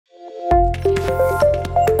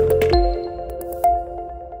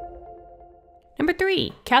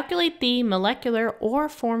calculate the molecular or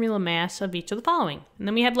formula mass of each of the following. And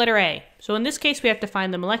then we have letter A. So in this case, we have to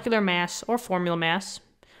find the molecular mass or formula mass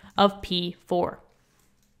of P4.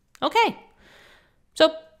 Okay,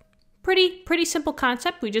 so pretty simple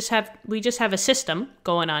concept. We just have a system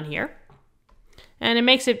going on here, and it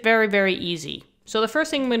makes it very easy. So the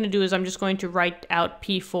first thing I'm going to do is I'm just going to write out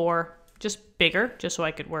P4 just bigger, just so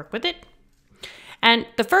I could work with it. And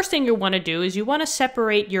the first thing you want to do is you want to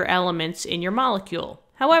separate your elements in your molecule.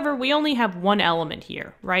 However, we only have one element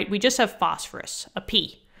here, right? We just have phosphorus, a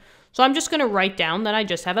P. So I'm just going to write down that I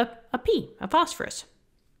just have a P, a phosphorus.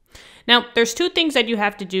 Now, there's two things that you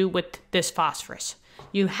have to do with this phosphorus.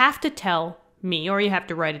 You have to tell me, or you have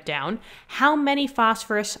to write it down, how many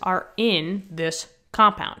phosphorus are in this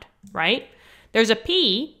compound, right? There's a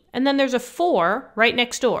P, and then there's a 4 right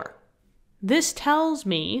next door. This tells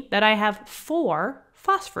me that I have 4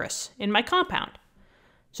 phosphorus in my compound.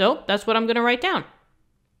 So that's what I'm going to write down.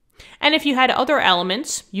 And if you had other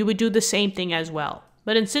elements, you would do the same thing as well.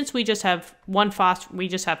 But since we just have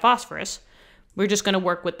phosphorus, we're just going to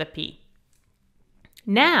work with the P.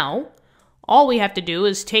 Now, all we have to do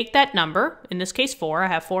is take that number, in this case 4, I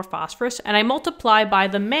have 4 phosphorus, and I multiply by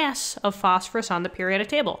the mass of phosphorus on the periodic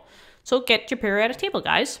table. So get your periodic table,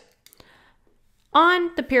 guys.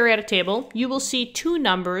 On the periodic table, you will see 2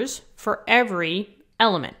 numbers for every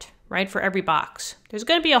element, right? For every box. There's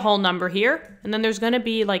going to be a whole number here, and then there's going to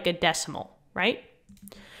be like a decimal, right?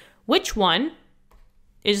 Which one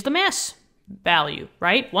is the mass value,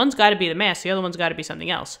 right? One's got to be the mass, the other one's got to be something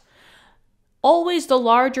else. Always the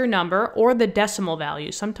larger number or the decimal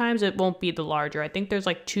value. Sometimes it won't be the larger. I think there's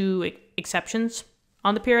like 2 exceptions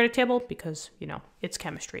on the periodic table because, you know, it's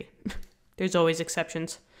chemistry. There's always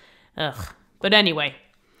exceptions. Ugh. But anyway,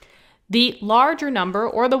 the larger number,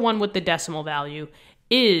 or the one with the decimal value,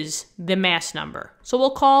 is the mass number. So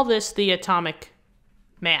we'll call this the atomic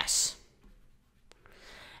mass.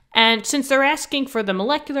 And since they're asking for the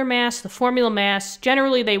molecular mass, the formula mass,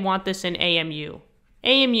 generally they want this in AMU.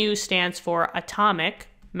 AMU stands for atomic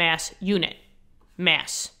mass unit.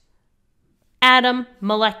 Mass. Atom,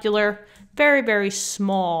 molecular, very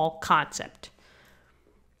small concept.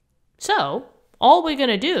 So all we're going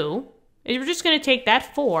to do is we're just going to take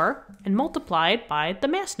that 4 and multiply it by the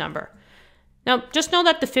mass number. Now, just know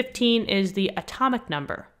that the 15 is the atomic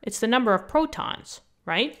number. It's the number of protons,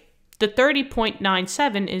 right? The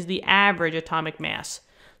 30.97 is the average atomic mass. So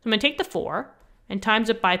I'm going to take the 4 and times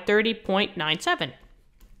it by 30.97.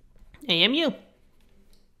 AMU.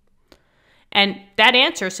 And that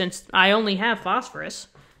answer, since I only have phosphorus,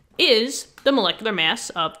 is the molecular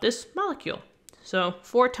mass of this molecule. So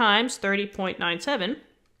 4 times 30.97,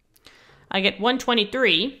 I get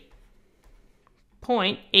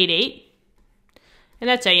 123.88, and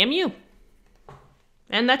that's AMU.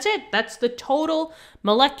 And that's it. That's the total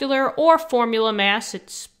molecular or formula mass.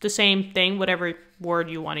 It's the same thing, whatever word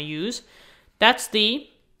you want to use. That's the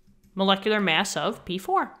molecular mass of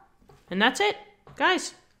P4. And that's it.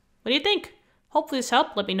 Guys, what do you think? Hopefully this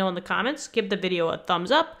helped. Let me know in the comments. Give the video a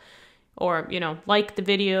thumbs up, or, you know, like the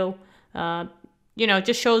video. You know, it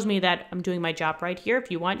just shows me that I'm doing my job right here.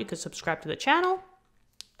 If you want, you can subscribe to the channel.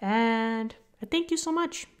 And I thank you so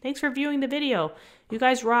much. Thanks for viewing the video. You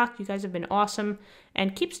guys rock. You guys have been awesome.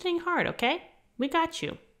 And keep staying hard, okay? We got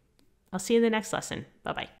you. I'll see you in the next lesson.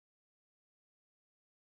 Bye-bye.